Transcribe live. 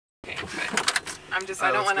I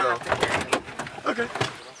don't want to have to carry anything. Okay.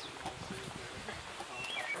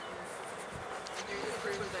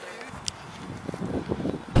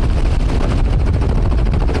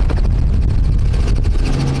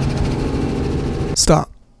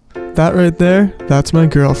 Stop. That right there, that's my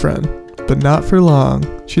girlfriend. But not for long.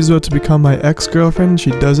 She's about to become my ex-girlfriend,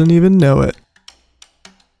 she doesn't even know it.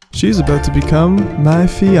 She's about to become my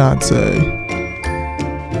fiancé.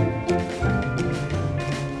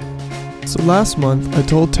 So last month, I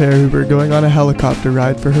told Terry we were going on a helicopter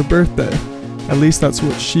ride for her birthday. At least that's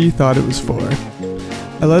what she thought it was for.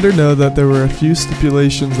 I let her know that there were a few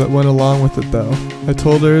stipulations that went along with it though. I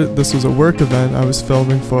told her this was a work event I was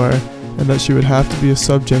filming for, and that she would have to be a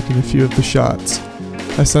subject in a few of the shots.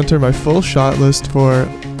 I sent her my full shot list for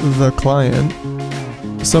the client.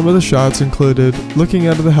 Some of the shots included looking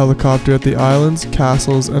out of the helicopter at the islands,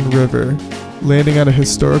 castles, and river, landing at a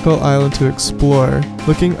historical island to explore,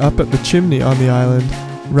 looking up at the chimney on the island,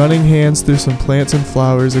 running hands through some plants and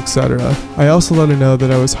flowers, etc. I also let her know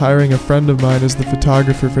that I was hiring a friend of mine as the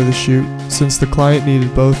photographer for the shoot, since the client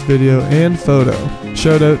needed both video and photo.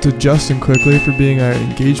 Shout out to Justin quickly for being our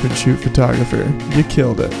engagement shoot photographer. You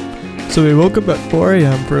killed it. So we woke up at 4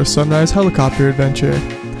 AM for a sunrise helicopter adventure.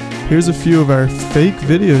 Here's a few of our fake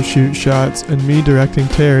video shoot shots and me directing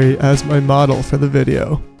Terry as my model for the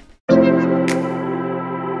video.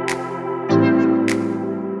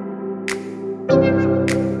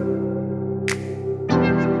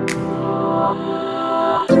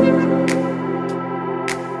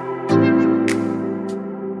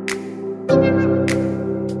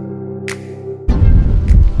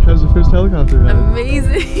 How's the first helicopter ride?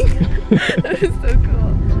 Amazing! That was so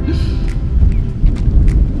cool.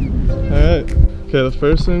 Alright, okay, the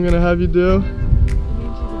first thing I'm gonna have you do.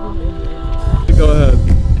 Go ahead.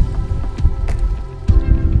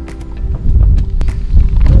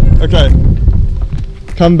 Okay,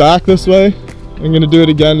 come back this way. I'm gonna do it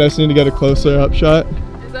again. I just need to get a closer up shot.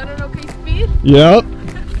 Is that an okay speed? Yep.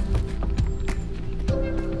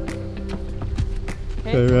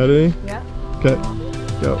 Okay, ready? Yeah. Okay,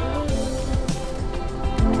 go.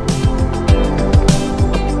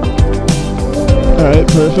 Alright,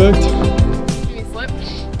 perfect. Did you slip?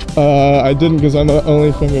 I didn't because I'm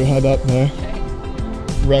only from your head up there.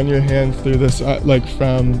 Okay. Run your hand through this, like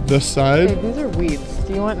from this side. Okay, these are weeds.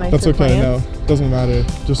 Do you want nicer That's okay, plants? no, doesn't matter.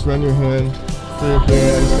 Just run your hand through your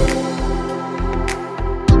hands.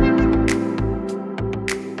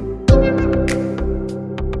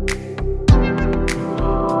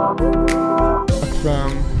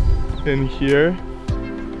 From in here.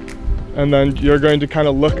 And then you're going to kind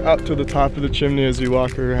of look up to the top of the chimney as you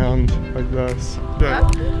walk around like this. Yeah.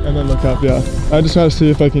 And then look up, yeah. I just want to see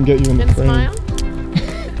if I can get you in the And frame. smile?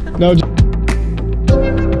 No.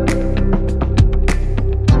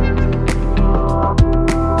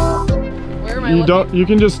 Where am I You looking? don't. You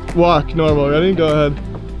can just walk normal. Ready? Go ahead.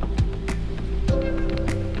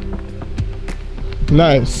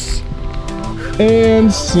 Nice.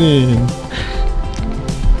 And scene.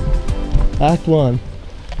 Act 1.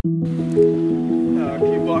 Keep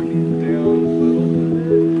walking down a little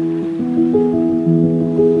bit.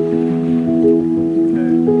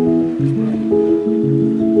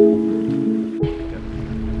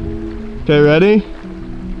 Okay, ready?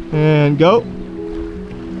 And go.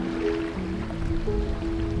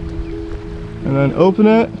 And then open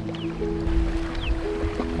it.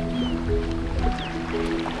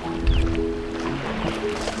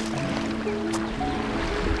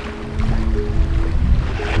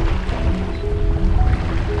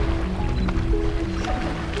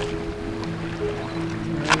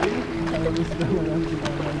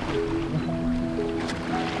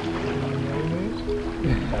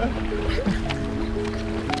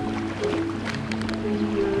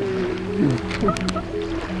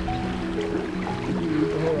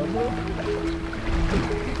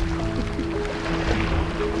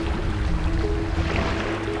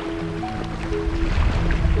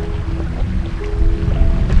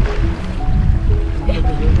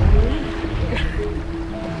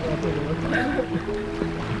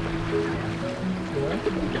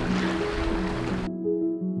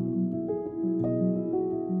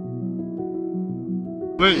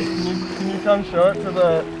 Wait, can you come show it to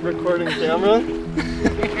the recording camera?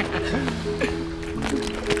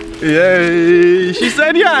 Yay! She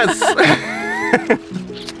said yes!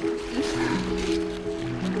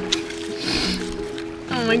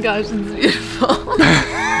 Oh my gosh, it's beautiful.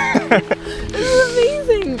 This is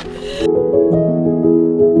amazing.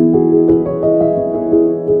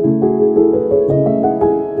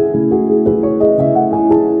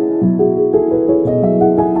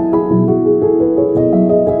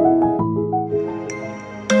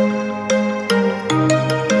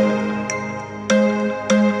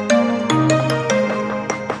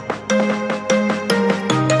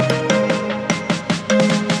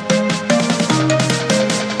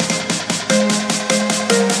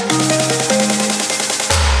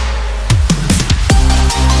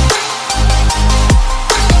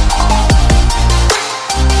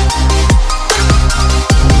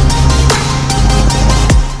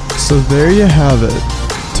 there you have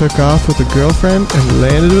it. Took off with a girlfriend and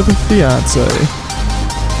landed with a fiancé.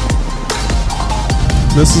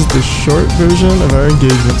 This is the short version of our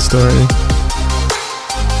engagement story.